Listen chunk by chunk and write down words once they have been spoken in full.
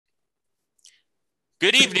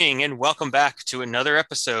Good evening, and welcome back to another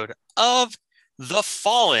episode of The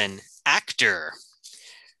Fallen Actor.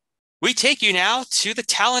 We take you now to the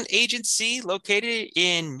talent agency located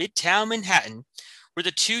in Midtown Manhattan, where the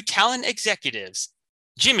two talent executives,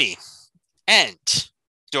 Jimmy and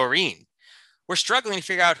Doreen, were struggling to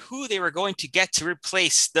figure out who they were going to get to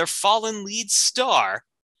replace their fallen lead star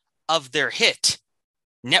of their hit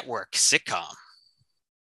network sitcom.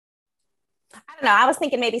 I don't know. I was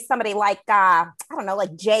thinking maybe somebody like I don't know,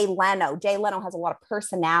 like Jay Leno. Jay Leno has a lot of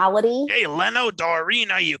personality. Jay Leno,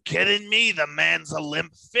 Doreen, are you kidding me? The man's a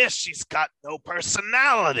limp fish. He's got no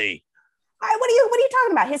personality. What are you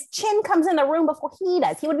talking about? His chin comes in the room before he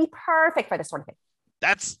does. He would be perfect for this sort of thing.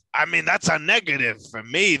 That's a negative for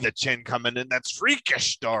me, the chin coming in. That's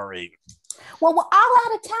freakish, Doreen. Well, we're all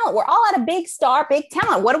out of talent. We're all out of big star, big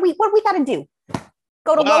talent. What do we got to do?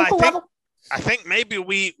 Go to local level? I think maybe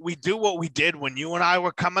we do what we did when you and I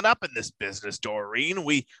were coming up in this business, Doreen.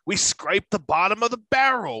 We scrape the bottom of the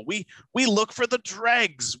barrel. We look for the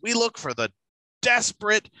dregs. We look for the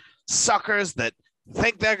desperate suckers that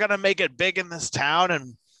think they're going to make it big in this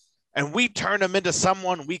town, and we turn them into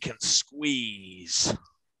someone we can squeeze.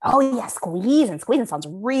 Oh, yeah, squeezing sounds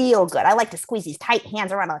real good. I like to squeeze these tight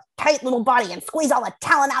hands around a tight little body and squeeze all the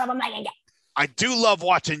talent out of them I can get. I do love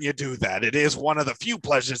watching you do that. It is one of the few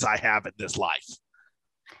pleasures I have in this life.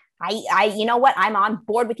 You know what? I'm on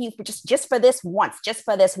board with you for just for this once. Just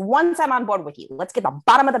for this once, I'm on board with you. Let's get the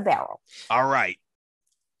bottom of the barrel. All right.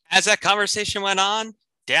 As that conversation went on,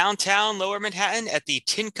 downtown Lower Manhattan at the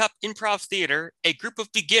Tin Cup Improv Theater, a group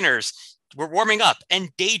of beginners were warming up and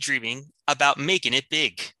daydreaming about making it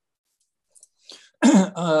big.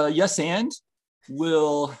 Yes, and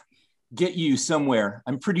we'll get you somewhere.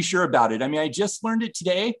 I'm pretty sure about it. I mean, I just learned it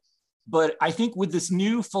today, but I think with this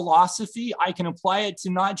new philosophy, I can apply it to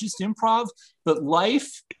not just improv, but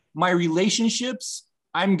life, my relationships.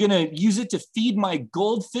 I'm going to use it to feed my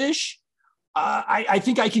goldfish. I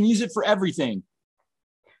think I can use it for everything.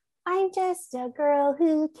 I'm just a girl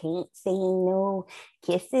who can't say no.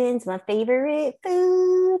 Kissing's my favorite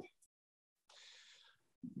food.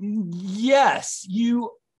 Yes,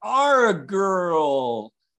 you are a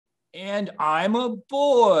girl. And I'm a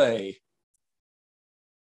boy.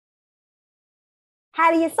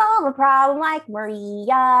 How do you solve a problem like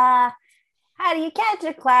Maria? How do you catch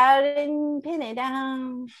a cloud and pin it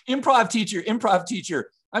down? Improv teacher.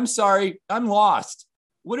 I'm sorry, I'm lost.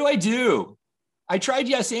 What do I do? I tried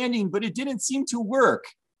yes anding, but it didn't seem to work.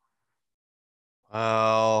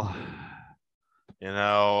 Well,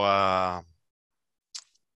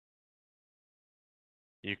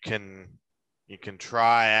 you can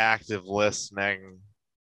try active listening.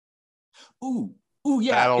 Ooh,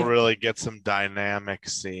 yeah. That'll really get some dynamic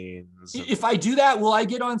scenes. If I do that, will I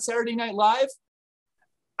get on Saturday Night Live?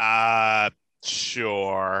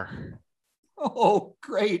 Sure. Oh,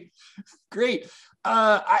 great.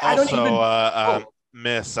 I don't even...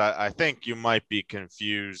 Miss, I think you might be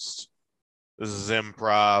confused. This is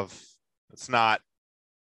improv. It's not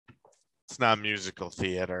musical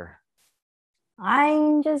theater.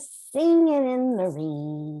 I'm just singing in the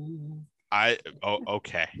rain.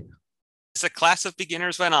 Okay. As the class of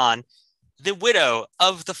beginners went on, the widow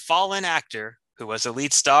of the fallen actor, who was a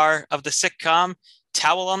lead star of the sitcom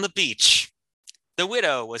Towel on the Beach, the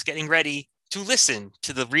widow was getting ready to listen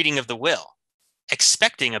to the reading of the will,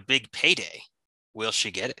 expecting a big payday. Will she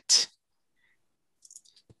get it?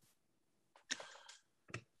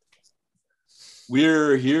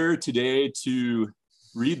 We're here today to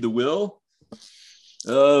read the will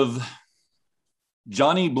of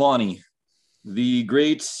Johnny Blonny, the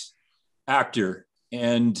great actor.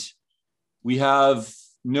 And we have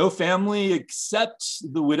no family except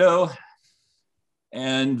the widow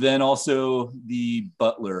and then also the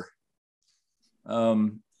butler.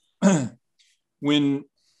 When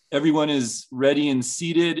everyone is ready and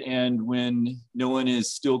seated and when no one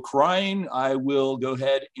is still crying, I will go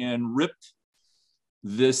ahead and rip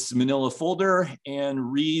this manila folder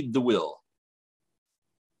and read the will.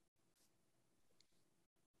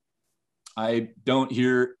 I don't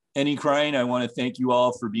hear any crying. I want to thank you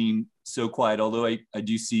all for being so quiet, although I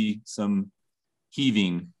do see some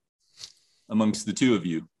heaving amongst the two of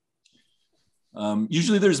you.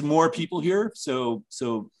 Usually there's more people here, so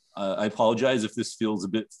I apologize if this feels a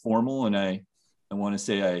bit formal, and I want to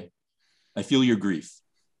say I feel your grief.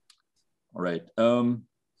 All right.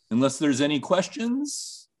 Unless there's any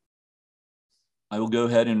questions, I will go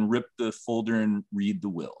ahead and rip the folder and read the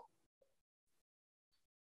will.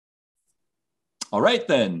 All right,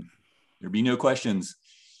 then. There be no questions.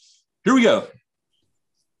 Here we go.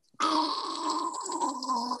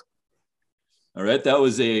 All right, that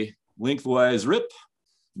was a lengthwise rip.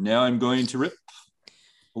 now I'm going to rip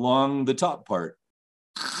along the top part.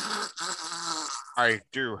 I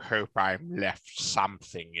do hope I've left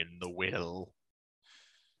something in the will.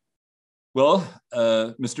 Well,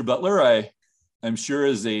 Mr. Butler, I'm sure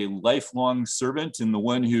as a lifelong servant and the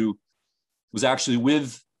one who was actually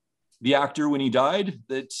with the actor when he died,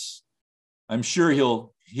 that I'm sure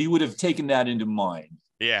he would have taken that into mind.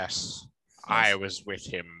 Yes, I was with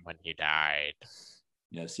him when he died.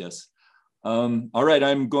 Yes. All right,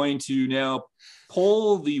 I'm going to now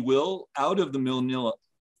pull the will out of the manila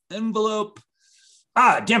envelope.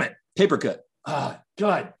 Damn it, paper cut.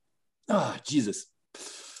 God. Jesus.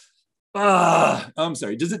 I'm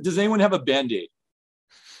sorry. Does anyone have a Band-Aid?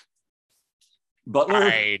 Butler?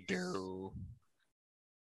 I do.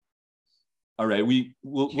 All right,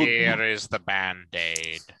 Here is the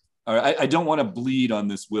Band-Aid. All right, I don't want to bleed on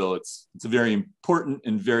this will. It's a very important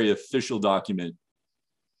and very official document.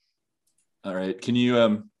 All right, can you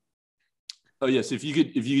oh yes, if you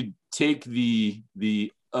could take the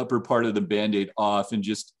upper part of the Band-Aid off and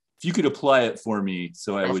just if you could apply it for me,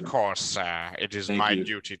 so I would. Of course, sir. It is my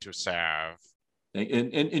duty to serve.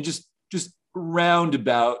 And just round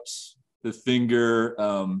about the finger.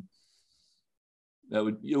 That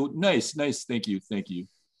would nice. Thank you.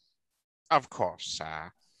 Of course,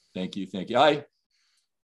 sir. Thank you.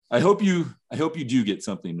 I hope you do get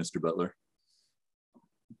something, Mr. Butler.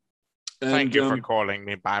 And, thank you for calling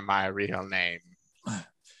me by my real name.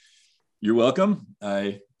 You're welcome.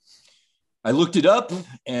 I looked it up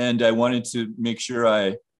and I wanted to make sure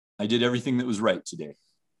I did everything that was right today.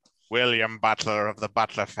 William Butler of the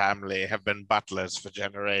Butler family have been butlers for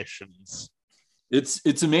generations.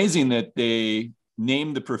 It's amazing that they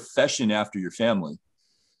named the profession after your family.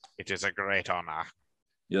 It is a great honor.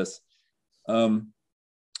 Yes. And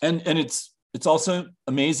it's also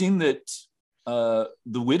amazing that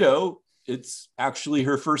the widow, it's actually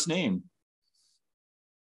her first name.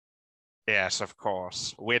 Yes, of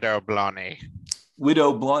course. Widow Blonny.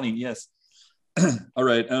 Widow Blonny, yes. All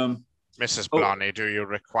right. Mrs. Blonny, do you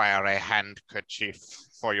require a handkerchief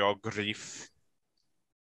for your grief?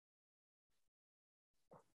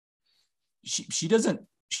 She doesn't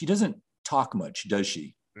talk much, does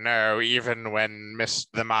she? No, even when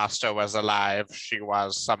the master was alive, she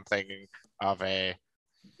was something of a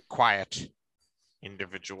quiet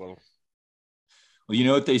individual. Well, you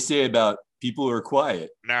know what they say about people who are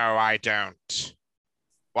quiet. No, I don't.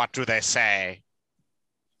 What do they say?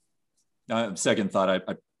 Second thought,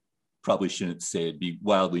 I probably shouldn't say it. It'd be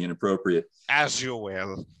wildly inappropriate. As you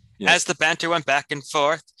will. Yeah. As the banter went back and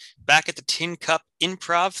forth, back at the Tin Cup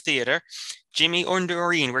Improv Theater, Jimmy and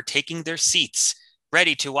Doreen were taking their seats,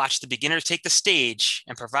 ready to watch the beginners take the stage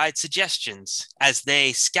and provide suggestions as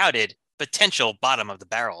they scouted potential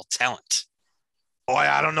bottom-of-the-barrel talent. Boy,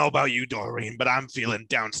 I don't know about you, Doreen, but I'm feeling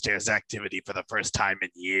downstairs activity for the first time in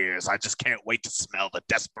years. I just can't wait to smell the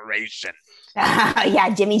desperation.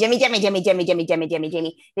 Yeah, Jimmy. This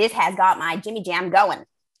has got my Jimmy Jam going.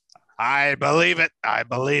 I believe it.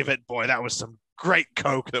 Boy, that was some great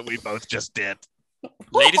coke that we both just did.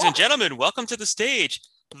 Ladies and gentlemen, welcome to the stage,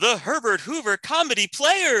 the Herbert Hoover Comedy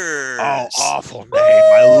Players. Oh, awful name.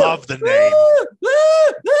 I love the name.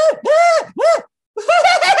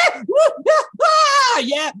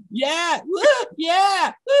 Yeah.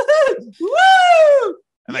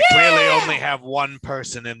 And I clearly only have one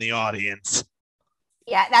person in the audience.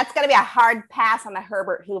 Yeah, that's going to be a hard pass on the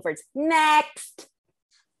Herbert Hoovers. Next.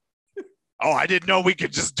 Oh, I didn't know we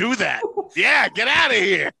could just do that. Yeah, get out of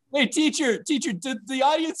here. Hey, teacher, did the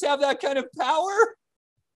audience have that kind of power?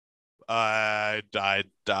 I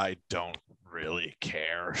don't really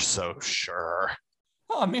care, so sure.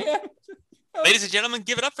 Oh, man. Ladies and gentlemen,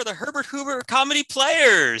 give it up for the Herbert Hoover Comedy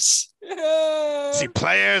Players. Yeah. See,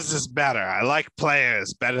 Players is better. I like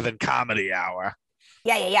Players better than Comedy Hour.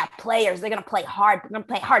 Yeah. Players, they're going to play hard. They're going to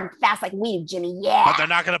play hard and fast like we do, Jimmy. Yeah. But they're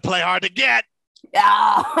not going to play hard to get.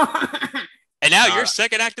 Oh. And now your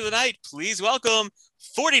second act of the night. Please welcome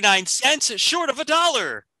 49 cents short of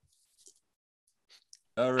 $1.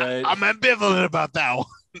 All right. I'm ambivalent about that one.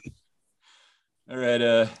 All right.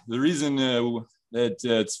 The reason that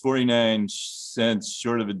it's 49 cents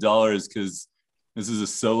short of $1 is because this is a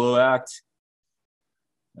solo act.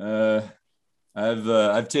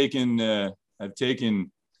 I've taken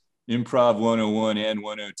Improv 101 and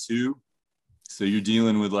 102, so you're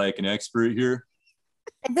dealing with like an expert here.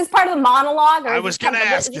 Is this part of the monologue? Or I was going to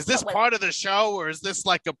ask, is this part of the show or is this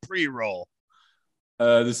like a pre-roll?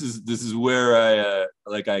 This is where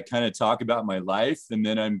I kind of talk about my life, and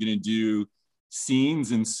then I'm going to do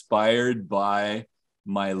scenes inspired by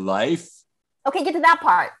my life. Okay, get to that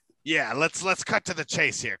part. Yeah, let's cut to the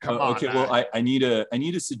chase here. Come on. Okay, well, I need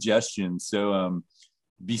a suggestion. So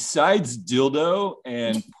besides dildo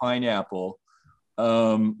and pineapple, Jay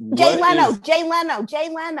what Leno, is Jay Leno, Jay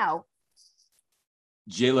Leno.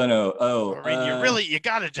 Jay Leno? Oh, Maureen, you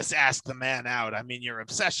gotta just ask the man out. I mean, your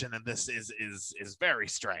obsession in this is very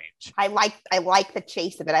strange. I like the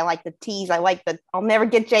chase of it. I like the tease. I'll never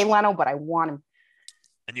get Jay Leno, but I want him.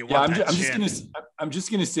 And you yeah, want I'm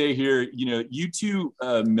just gonna say here, you two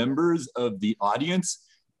members of the audience,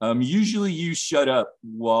 usually you shut up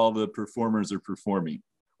while the performers are performing.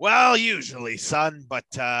 Well, usually, son, but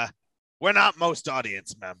we're not most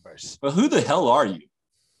audience members. Well, who the hell are you?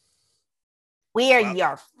 We are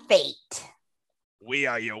your fate. We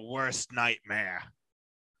are your worst nightmare.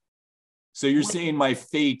 So you're saying my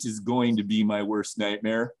fate is going to be my worst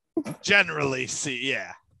nightmare? Generally,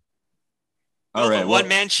 yeah. Will All right. the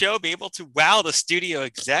one-man show be able to wow the studio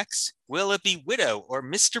execs? Will it be Widow or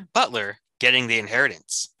Mr. Butler getting the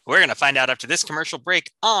inheritance? We're going to find out after this commercial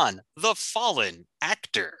break on The Fallen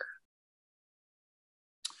Actor.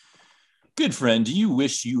 Good friend, do you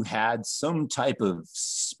wish you had some type of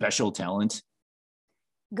special talent?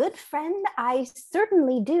 Good friend, I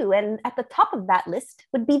certainly do. And at the top of that list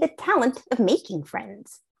would be the talent of making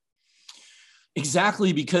friends.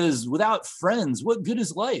 Exactly, because without friends, what good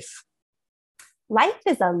is life? Life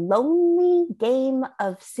is a lonely game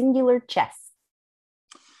of singular chess.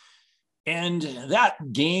 And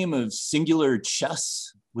that game of singular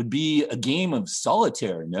chess would be a game of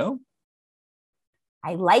solitaire, no?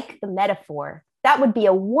 I like the metaphor. That would be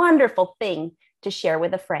a wonderful thing to share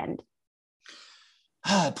with a friend.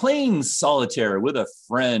 Playing solitaire with a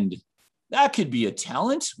friend, that could be a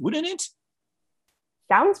talent, wouldn't it?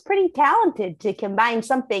 Sounds pretty talented to combine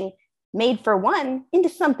something made for one into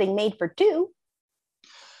something made for two.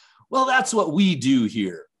 Well, that's what we do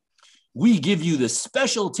here. We give you the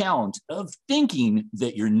special talent of thinking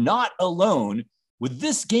that you're not alone with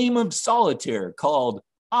this game of solitaire called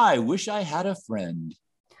I Wish I Had a Friend.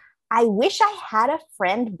 I wish I had a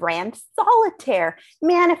friend brand solitaire.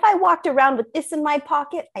 Man, if I walked around with this in my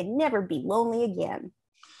pocket, I'd never be lonely again.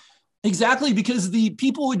 Exactly, because the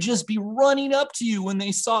people would just be running up to you when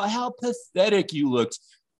they saw how pathetic you looked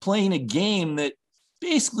playing a game that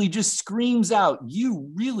basically just screams out, you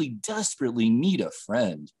really desperately need a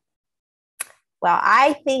friend. Well,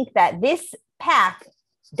 I think that this pack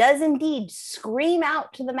does indeed scream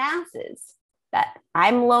out to the masses that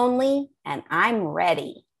I'm lonely and I'm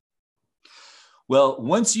ready. Well,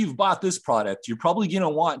 once you've bought this product, you're probably going to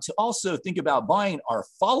want to also think about buying our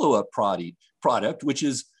follow-up product, which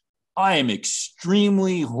is I Am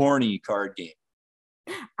Extremely Horny card game.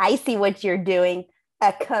 I see what you're doing.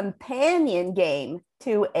 A companion game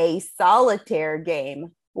to a solitaire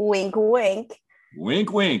game. Wink, wink.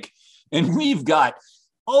 Wink, wink. And we've got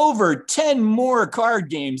over 10 more card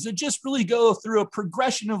games that just really go through a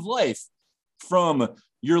progression of life from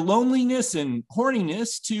your loneliness and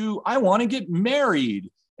horniness to I want to get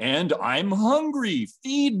married and I'm hungry,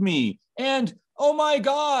 feed me, and oh my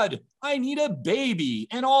God, I need a baby,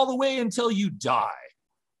 and all the way until you die.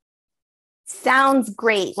 Sounds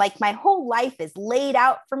great. Like my whole life is laid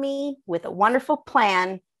out for me with a wonderful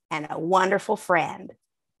plan and a wonderful friend.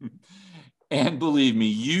 And believe me,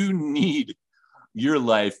 you need your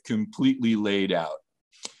life completely laid out.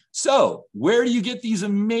 So, where do you get these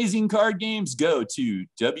amazing card games? Go to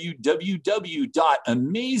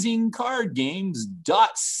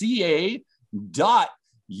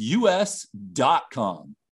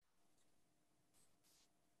www.amazingcardgames.ca.us.com.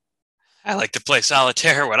 I like to play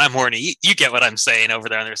solitaire when I'm horny. You get what I'm saying over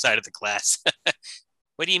there on the other side of the glass.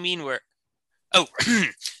 What do you mean we're... Oh,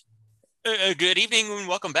 good evening and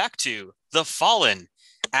welcome back to The Fallen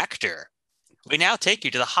Actor. We now take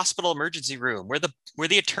you to the hospital emergency room where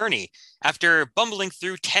the attorney, after bumbling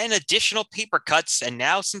through 10 additional paper cuts and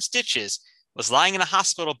now some stitches, was lying in a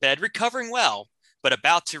hospital bed recovering well, but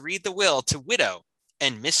about to read the will to Widow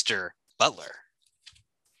and Mr. Butler.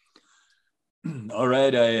 All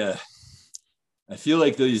right, I feel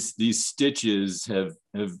like these stitches have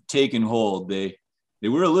taken hold. They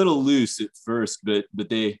were a little loose at first, but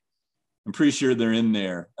I'm pretty sure they're in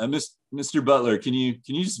there. Mr. Butler, can you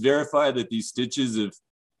just verify that these stitches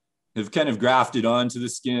have kind of grafted onto the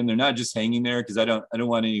skin? They're not just hanging there, because I don't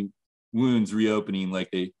want any wounds reopening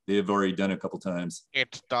like they have already done a couple times.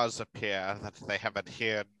 It does appear that they have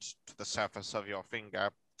adhered to the surface of your finger.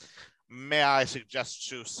 May I suggest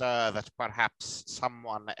to you, sir, that perhaps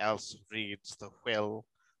someone else reads the will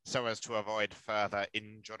so as to avoid further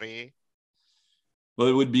injury? Well,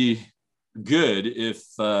 it would be good if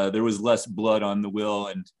there was less blood on the will,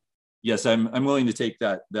 and yes, I'm willing to take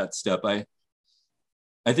that step.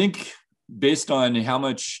 I think based on how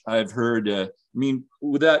much I've heard, I mean,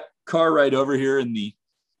 with that car ride over here and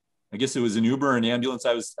I guess it was an Uber or an ambulance,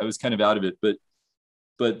 I was kind of out of it, but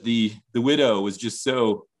the widow was just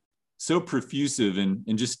so profusive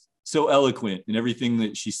and just so eloquent in everything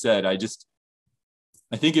that she said. I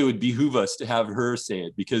think it would behoove us to have her say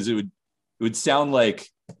it, because it would sound like,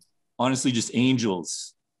 honestly, just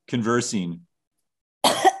angels conversing.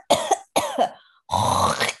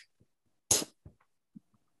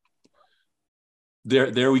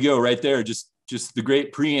 There we go, right there. Just the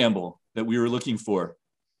great preamble that we were looking for.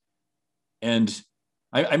 And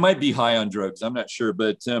I might be high on drugs, I'm not sure,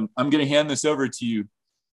 but I'm going to hand this over to you,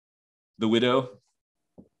 the widow.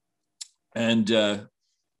 And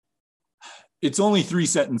it's only 3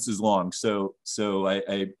 sentences long, so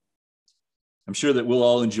I'm sure that we'll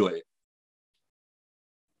all enjoy it.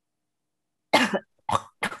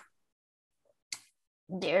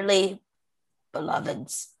 Dearly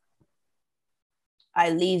beloveds, I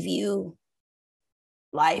leave you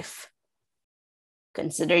life.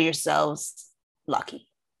 Consider yourselves lucky.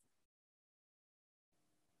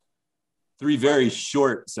 3 very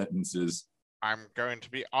short sentences. I'm going to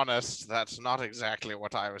be honest, that's not exactly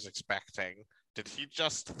what I was expecting. Did he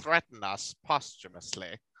just threaten us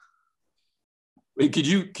posthumously? Wait, could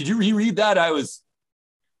you reread that? I was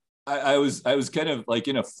kind of like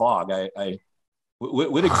in a fog.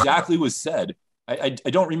 What exactly was said? I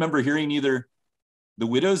don't remember hearing either the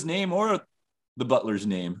widow's name or the butler's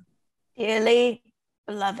name. Dearly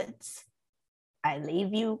beloveds, I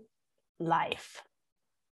leave you life.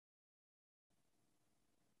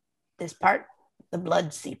 This part, the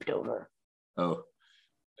blood seeped over. Oh,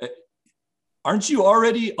 aren't you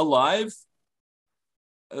already alive?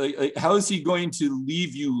 How is he going to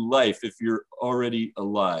leave you life if you're already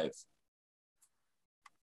alive?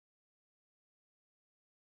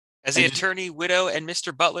 As the attorney, widow, and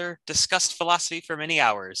Mr. Butler discussed philosophy for many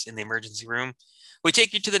hours in the emergency room, we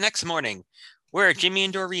take you to the next morning, where Jimmy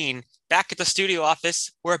and Doreen, back at the studio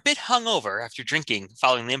office, were a bit hungover after drinking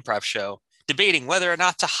following the improv show, debating whether or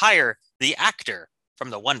not to hire the actor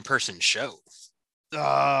from the one-person show.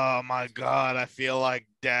 Oh my God, I feel like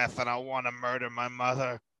death and I want to murder my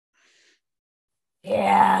mother.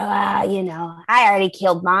 Yeah, well, I already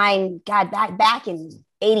killed mine. God, back in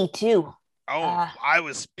 82. Oh, I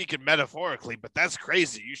was speaking metaphorically, but that's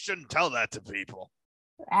crazy. You shouldn't tell that to people.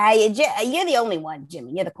 You're the only one,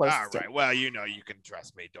 Jimmy. You're the closest. All right. Well, you can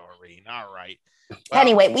trust me, Doreen. All right. Well,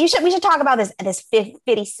 anyway, we should talk about this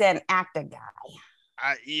 50 Cent actor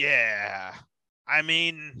guy. Yeah. I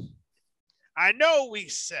mean, I know we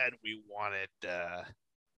said we wanted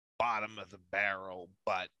bottom of the barrel,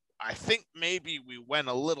 but I think maybe we went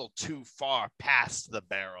a little too far past the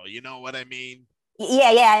barrel. You know what I mean?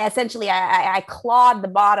 Yeah. Essentially, I clawed the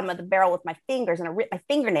bottom of the barrel with my fingers and I ripped my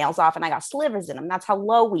fingernails off and I got slivers in them. That's how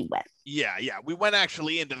low we went. Yeah. We went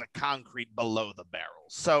actually into the concrete below the barrel.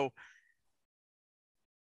 So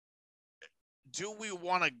do we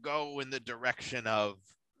want to go in the direction of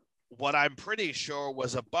what I'm pretty sure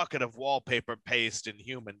was a bucket of wallpaper paste in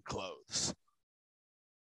human clothes?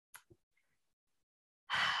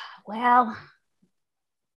 Well,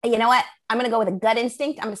 you know what? I'm going to go with a gut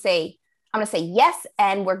instinct. I'm going to say yes,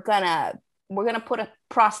 and we're gonna put a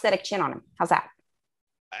prosthetic chin on him. How's that?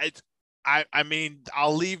 I mean,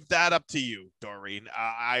 I'll leave that up to you, Doreen.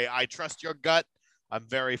 I trust your gut. I'm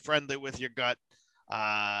very friendly with your gut.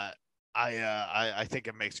 I think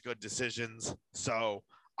it makes good decisions. So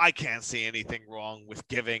I can't see anything wrong with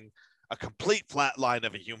giving a complete flat line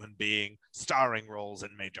of a human being starring roles in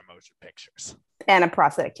major motion pictures. And a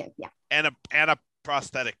prosthetic chin, yeah. And a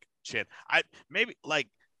prosthetic chin. I maybe like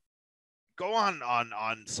go on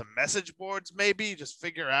some message boards, maybe just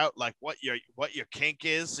figure out like what your kink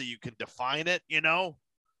is so you can define it, you know?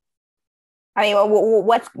 I mean,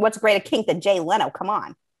 what's greater kink than Jay Leno? Come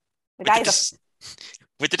on.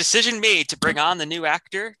 With the decision made to bring on the new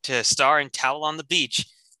actor to star in Towel on the Beach,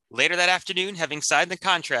 later that afternoon, having signed the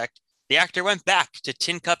contract, the actor went back to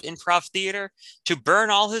Tin Cup Improv Theater to burn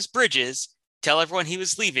all his bridges, tell everyone he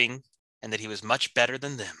was leaving, and that he was much better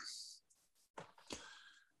than them.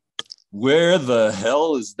 Where the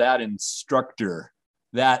hell is that instructor?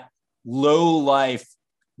 That low life,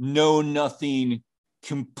 know nothing,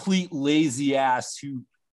 complete lazy ass who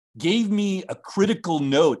gave me a critical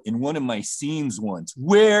note in one of my scenes once.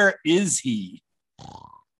 Where is he?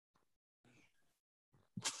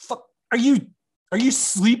 Fuck, are you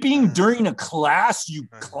sleeping during a class, you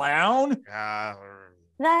clown?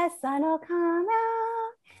 The sun will come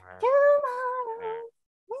out tomorrow.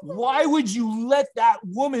 Why would you let that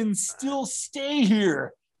woman still stay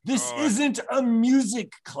here? This isn't a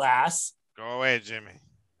music class. Go away, Jimmy.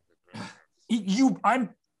 I'm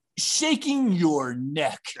shaking your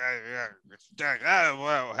neck.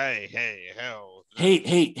 Well, hey, hell.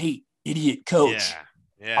 Hey, idiot coach.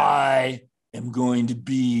 Yeah. I am going to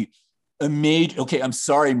be a major. Okay, I'm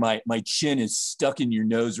sorry, my chin is stuck in your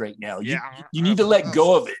nose right now. You need to let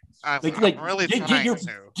go of it. I'm really get trying your,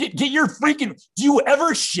 to. Get your freaking. Do you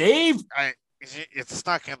ever shave? It's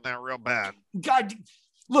stuck in there real bad. God,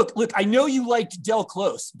 look. I know you liked Del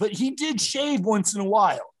Close, but he did shave once in a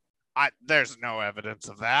while. There's no evidence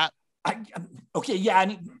of that. Okay,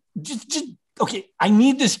 yeah, just okay. I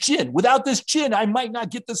need this chin. Without this chin, I might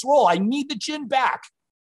not get this role. I need the chin back.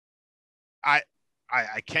 I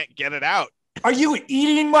can't get it out. Are you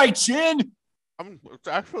eating my chin?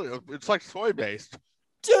 It's like soy based.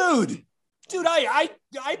 Dude, I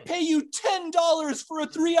pay you $10 for a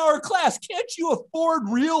 3-hour class. Can't you afford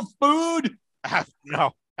real food?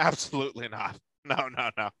 No, absolutely not. No.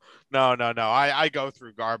 I go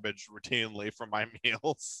through garbage routinely for my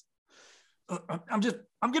meals. I'm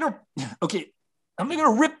gonna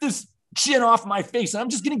rip this chin off my face, and I'm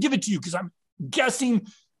just gonna give it to you because I'm guessing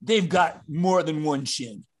they've got more than one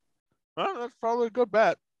chin. Well, that's probably a good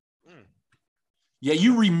bet. Yeah,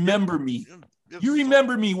 you remember me. You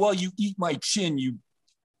remember me while you eat my chin, you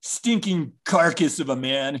stinking carcass of a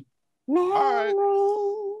man. Memories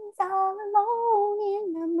all alone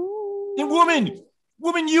in the moon. And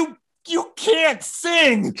woman, you can't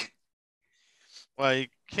sing. Well, you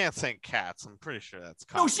can't sing Cats. I'm pretty sure that's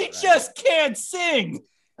No, she copyrighted. just can't sing.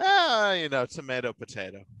 Tomato,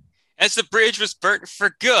 potato. As the bridge was burnt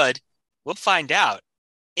for good, we'll find out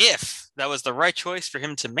if that was the right choice for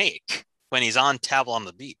him to make when he's on Table on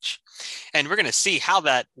the Beach. And we're going to see how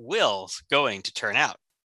that will's going to turn out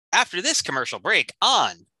after this commercial break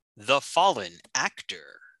on The Fallen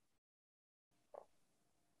Actor.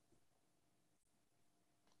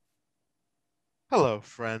 Hello,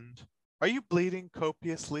 friend. Are you bleeding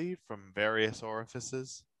copiously from various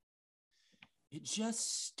orifices? It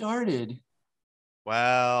just started.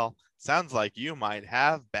 Well, sounds like you might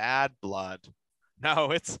have bad blood.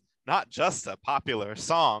 No, it's not just a popular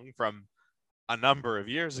song from a number of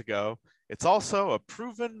years ago. It's also a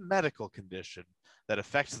proven medical condition that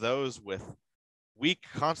affects those with weak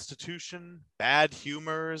constitution, bad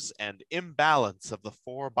humors, and imbalance of the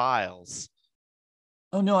 4 biles.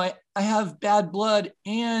 Oh no, I have bad blood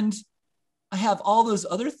and I have all those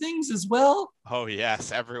other things as well. Oh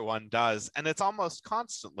yes, everyone does. And it's almost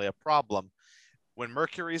constantly a problem. When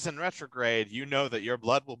Mercury's in retrograde, you know that your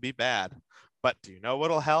blood will be bad. But do you know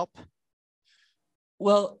what'll help?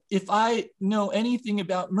 Well, if I know anything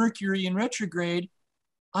about Mercury in retrograde,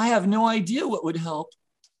 I have no idea what would help.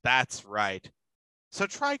 That's right. So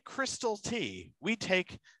try Crystal Tea. We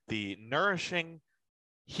take the nourishing,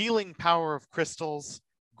 healing power of crystals,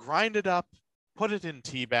 grind it up, put it in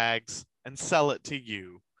tea bags, and sell it to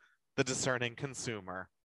you, the discerning consumer.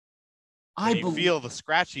 When you feel the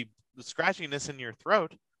scratchiness in your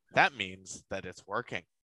throat, that means that it's working.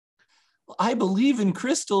 I believe in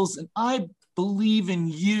crystals and I believe in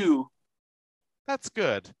you. That's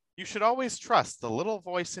good. You should always trust the little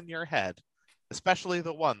voice in your head, especially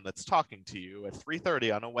the one that's talking to you at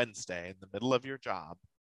 3:30 on a Wednesday in the middle of your job.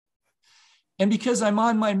 And because I'm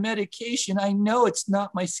on my medication, I know it's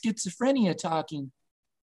not my schizophrenia talking.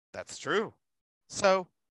 That's true. So,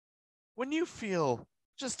 when you feel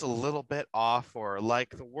just a little bit off or like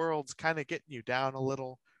the world's kind of getting you down a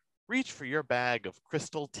little, reach for your bag of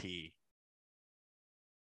Crystal Tea.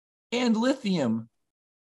 And lithium.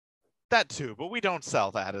 That too, but we don't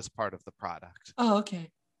sell that as part of the product. Oh,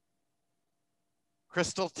 okay.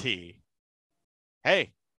 Crystal Tea.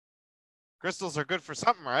 Hey, crystals are good for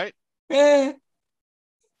something, right?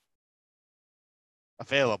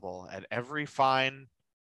 Available at every fine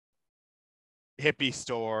hippie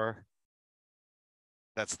store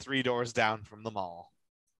that's 3 doors down from the mall.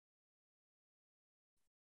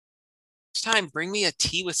 Next time, bring me a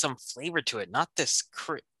tea with some flavor to it, not this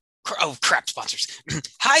oh, crap, sponsors.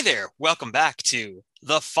 Hi there. Welcome back to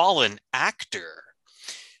The Fallen Actor.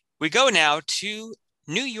 We go now to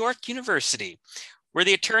New York University, where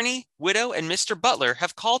the attorney, widow, and Mr. Butler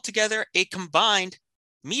have called together a combined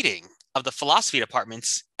meeting of the philosophy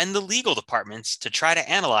departments and the legal departments to try to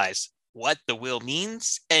analyze what the will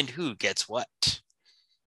means and who gets what.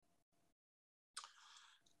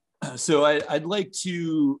 So I'd like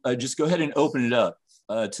to just go ahead and open it up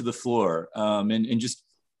to the floor and just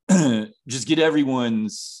just get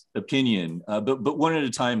everyone's opinion, but one at a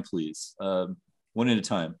time, please. One at a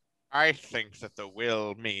time. I think that the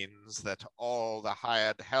will means that all the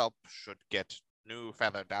hired help should get new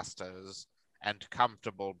feather dusters and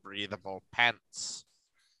comfortable, breathable pants.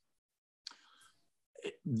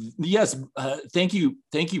 Yes, thank you,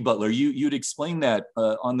 Butler. You'd explained that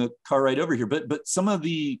on the car ride over here, but some of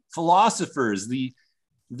the philosophers, the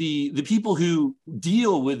people who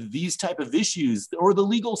deal with these type of issues, or the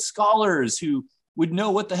legal scholars who would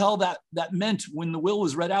know what the hell that meant when the will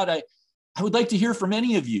was read out. I would like to hear from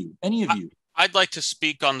any of you. I'd like to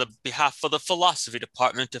speak on the behalf of the philosophy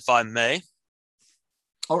department, if I may.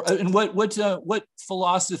 And what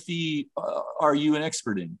philosophy are you an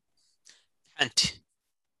expert in?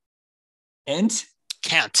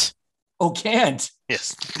 Kant. Oh, Kant.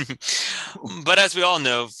 Yes. But as we all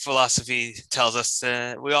know, philosophy tells us,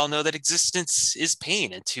 we all know that existence is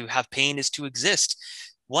pain, and to have pain is to exist.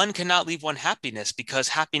 One cannot leave one happiness, because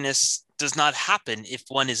happiness does not happen if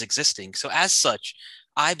one is existing. So as such,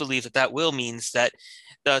 I believe that will means that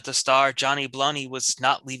the star Johnny Bloney was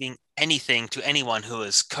not leaving anything to anyone who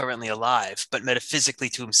is currently alive, but metaphysically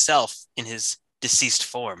to himself in his deceased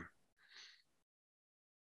form.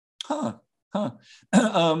 Huh.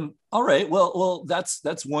 All right. Well,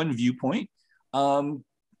 that's one viewpoint.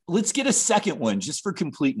 Let's get a second one just for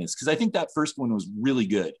completeness, because I think that first one was really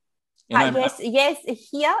good. And yes.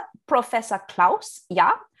 Here, Professor Klaus.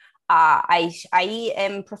 Yeah. I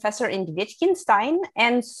am professor in Wittgenstein,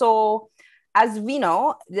 and so as we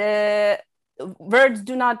know, the words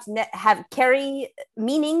do not carry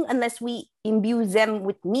meaning unless we imbue them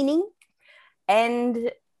with meaning,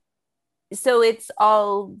 and so it's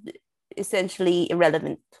all essentially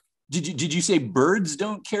irrelevant. Did you say birds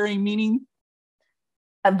don't carry meaning?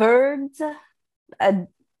 Birds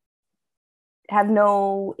have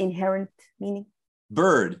no inherent meaning.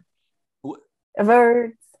 Bird.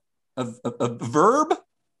 Birds. A verb?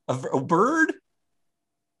 A bird?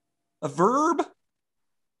 A verb?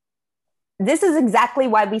 This is exactly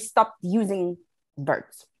why we stopped using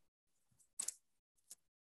birds.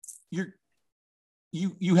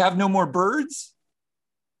 You have no more birds?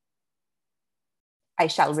 I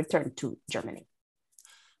shall return to Germany.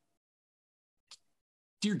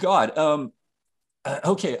 Dear God.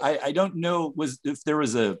 Okay, I don't know if there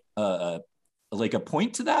was a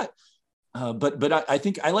point to that. But I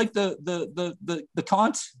think I like the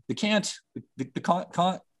Kant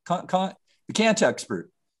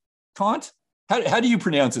expert. Kant? How do you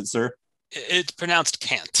pronounce it, sir? It's pronounced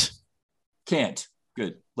Kant. Kant.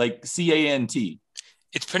 Good. Like Cant.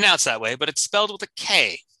 It's pronounced that way, but it's spelled with a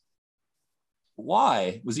K.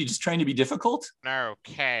 Why? Was he just trying to be difficult? No,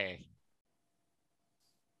 K.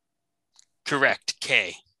 Correct,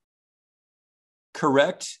 K.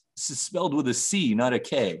 Correct. This is spelled with a C, not a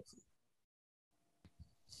K.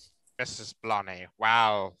 Mrs. Bloney,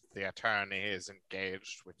 while the attorney is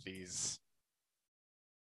engaged with these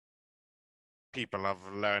people of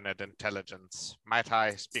learned intelligence, might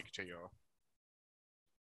I speak to you?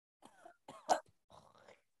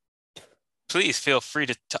 Please feel free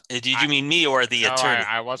to. Did you mean me or the attorney?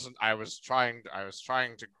 I wasn't. I was trying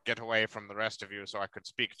to get away from the rest of you so I could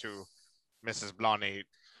speak to Mrs. Bloney.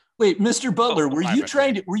 Wait, Mr. Butler, were you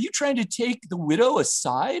trying to take the widow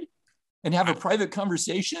aside and have a private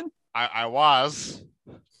conversation? I was.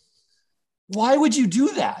 Why would you do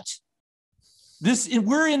that?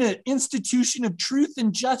 We're in an institution of truth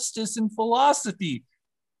and justice and philosophy.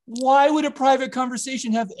 Why would a private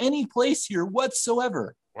conversation have any place here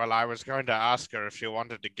whatsoever? Well, I was going to ask her if she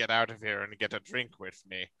wanted to get out of here and get a drink with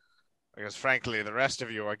me. Because frankly, the rest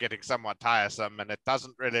of you are getting somewhat tiresome, and it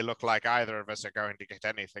doesn't really look like either of us are going to get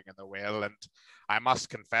anything in the will. And I must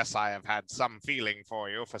confess I have had some feeling for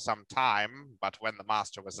you for some time, but when the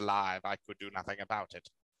master was alive, I could do nothing about it.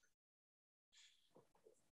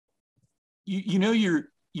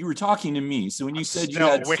 You were talking to me, so when you said you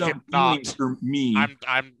had some feelings for me,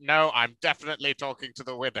 I'm definitely talking to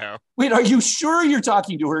the widow. Wait, are you sure you're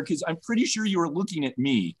talking to her? Because I'm pretty sure you were looking at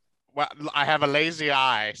me. Well, I have a lazy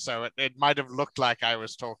eye, so it might have looked like I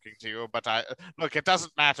was talking to you, but look, it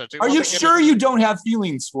doesn't matter. Are you sure you don't have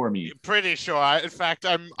feelings for me? Pretty sure. In fact,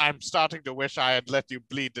 I'm starting to wish I had let you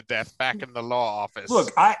bleed to death back in the law office.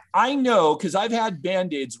 Look, I know, because I've had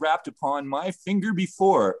Band-Aids wrapped upon my finger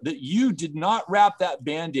before, that you did not wrap that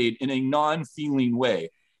Band-Aid in a non-feeling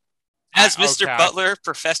way. As Mr. Butler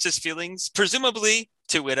professed his feelings, presumably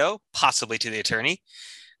to widow, possibly to the attorney,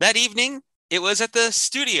 that evening, it was at the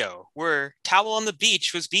studio where Towel on the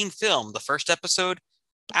Beach was being filmed, the first episode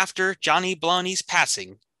after Johnny Bloney's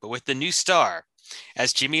passing, but with the new star,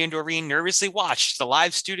 as Jimmy and Doreen nervously watched the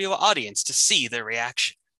live studio audience to see their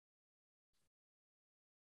reaction.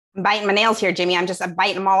 I'm biting my nails here, Jimmy. I'm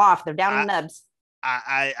biting them all off. They're down in nubs.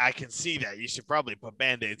 I can see that. You should probably put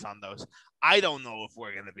Band-Aids on those. I don't know if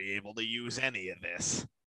we're going to be able to use any of this.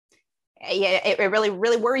 Yeah, it really,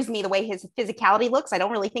 really worries me the way his physicality looks. I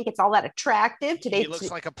don't really think it's all that attractive today. He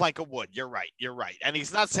looks like a plank of wood. You're right. You're right. And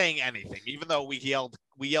he's not saying anything, even though we yelled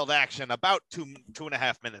action about two and a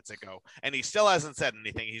half minutes ago, and he still hasn't said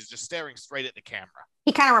anything. He's just staring straight at the camera.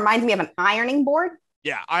 He kind of reminds me of an ironing board.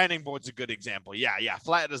 Yeah, ironing board's a good example. Yeah,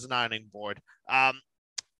 flat as an ironing board. I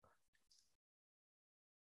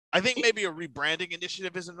think maybe a rebranding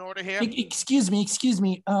initiative is in order here. Excuse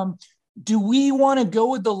me. Do we want to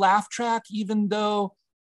go with the laugh track, even though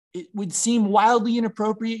it would seem wildly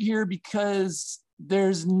inappropriate here because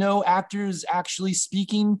there's no actors actually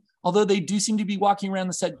speaking, although they do seem to be walking around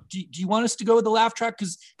the set? Do you want us to go with the laugh track?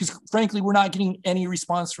 Because frankly, we're not getting any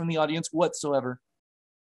response from the audience whatsoever.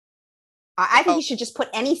 I think you should just put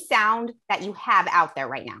any sound that you have out there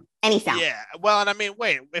right now. Any sound. Yeah. Well, and I mean,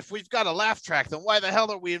 wait, if we've got a laugh track, then why the hell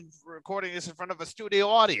are we recording this in front of a studio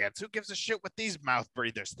audience? Who gives a shit what these mouth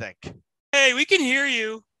breathers think? Hey, we can hear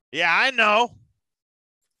you. Yeah, I know.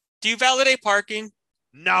 Do you validate parking?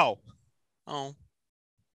 No. Oh.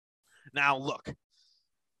 Now, look.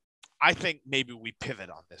 I think maybe we pivot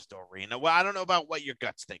on this, Doreen. Well, I don't know about what your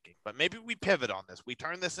gut's thinking, but maybe we pivot on this. We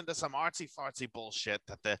turn this into some artsy-fartsy bullshit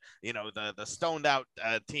that the stoned out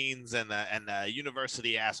teens and the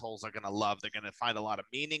university assholes are gonna love. They're gonna find a lot of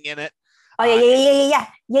meaning in it. Oh yeah.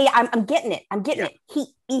 I'm getting it.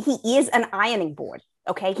 He is an ironing board.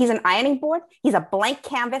 Okay, he's an ironing board. He's a blank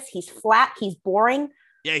canvas. He's flat. He's boring.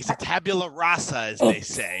 Yeah, he's a tabula rasa, as they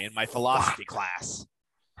say in my philosophy class.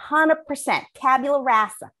 100% tabula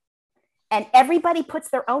rasa. And everybody puts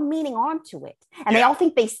their own meaning onto it, and they all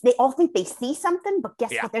think they see something. But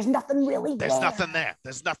guess what? There's nothing really there. There's nothing there.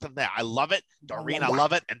 There's nothing there. I love it, Doreen. I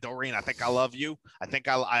love it, and Doreen, I think I love you. I think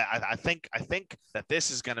that this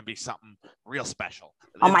is going to be something real special.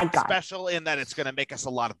 Oh my God! Special in that it's going to make us a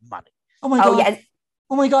lot of money. Oh my God! Yeah.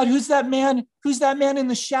 Oh my God! Who's that man? Who's that man in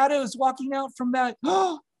the shadows walking out from that?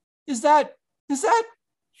 Is that?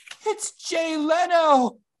 It's Jay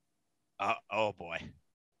Leno. Oh boy.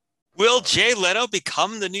 Will Jay Leno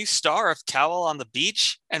become the new star of Towel on the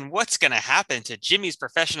Beach? And what's going to happen to Jimmy's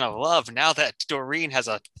Profession of Love now that Doreen has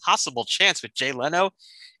a possible chance with Jay Leno?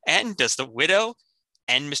 And does the widow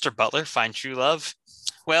and Mr. Butler find true love?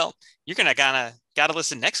 Well, you're going to gotta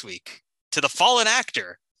listen next week to The Fallen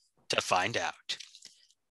Actor to find out.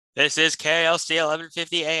 This is KLC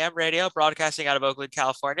 1150 AM radio, broadcasting out of Oakland,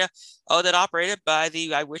 California, owned and operated by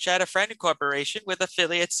the I Wish I Had a Friend Corporation with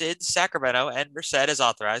affiliates in Sacramento and Merced, as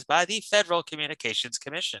authorized by the Federal Communications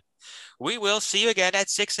Commission. We will see you again at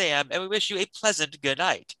 6 a.m. and we wish you a pleasant good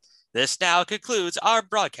night. This now concludes our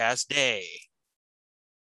broadcast day.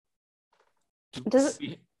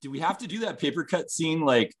 Do we have to do that paper cut scene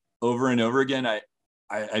like over and over again?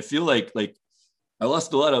 I feel like I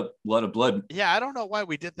lost a lot of blood. Yeah, I don't know why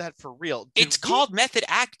we did that for real. It's called method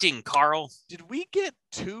acting, Carl. Did we get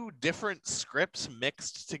two different scripts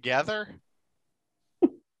mixed together?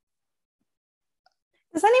 Does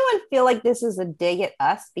anyone feel like this is a dig at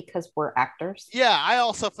us because we're actors? Yeah, I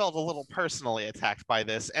also felt a little personally attacked by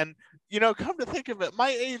this. And, come to think of it, my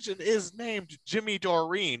agent is named Jimmy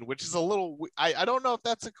Doreen, which is a little, I don't know if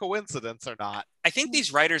that's a coincidence or not. I think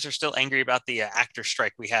these writers are still angry about the actor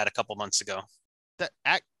strike we had a couple months ago.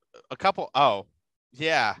 Oh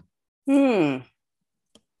yeah. Yeah,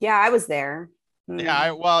 I was there.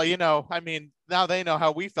 Yeah, now they know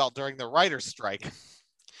how we felt during the writer's strike.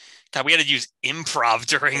 God, we had to use improv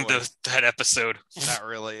during that episode. That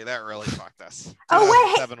really fucked us. Oh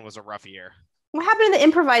wait, 2007 was a rough year. What happened to the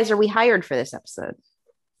improviser we hired for this episode?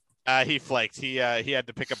 He flaked. He had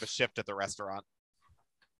to pick up a shift at the restaurant.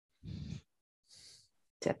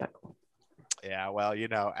 Typical. Yeah, well,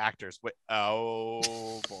 actors.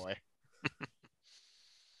 Oh boy.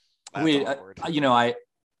 Wait,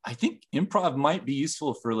 I think improv might be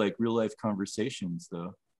useful for like real life conversations,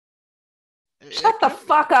 though. Shut the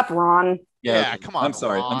fuck up, Ron. Yeah, come on. I'm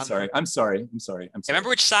sorry. Ron. I'm sorry. Remember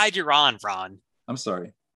which side you're on, Ron. I'm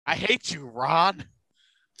sorry. I hate you, Ron.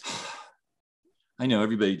 I know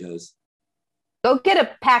everybody does. Go get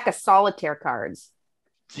a pack of solitaire cards.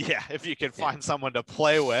 Yeah, if you can find someone to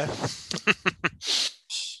play with.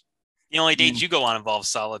 The only date you go on involves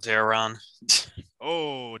solitaire, Ron.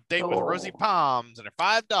 Oh, date with Rosie Palms and her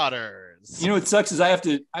 5 daughters. What sucks is I have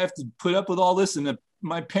to put up with all this, and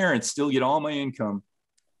my parents still get all my income.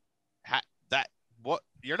 What?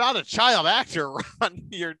 You're not a child actor, Ron.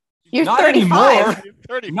 You're not 35. Anymore. You're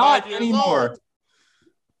 35 not years anymore. Old.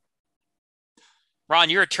 Ron,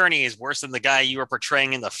 your attorney is worse than the guy you were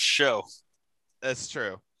portraying in the show. That's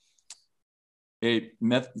true. Hey,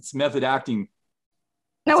 it's method acting.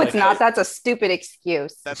 No, it's not. That's a stupid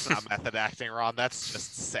excuse. That's not method acting, Ron. That's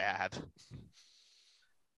just sad.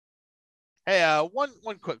 Hey, one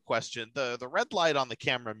quick question. The red light on the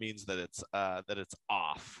camera means that it's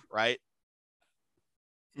off, right?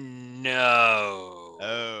 No.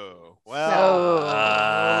 Oh,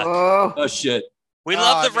 well. Oh shit. We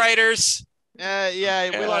love the I mean- writers. Yeah,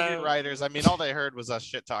 we love you writers. I mean, all they heard was us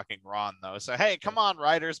shit talking Ron, though. So hey, come on,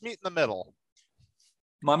 writers, meet in the middle.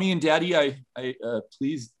 Mommy and Daddy, I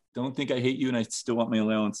please don't think I hate you and I still want my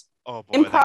allowance. Oh boy. Improv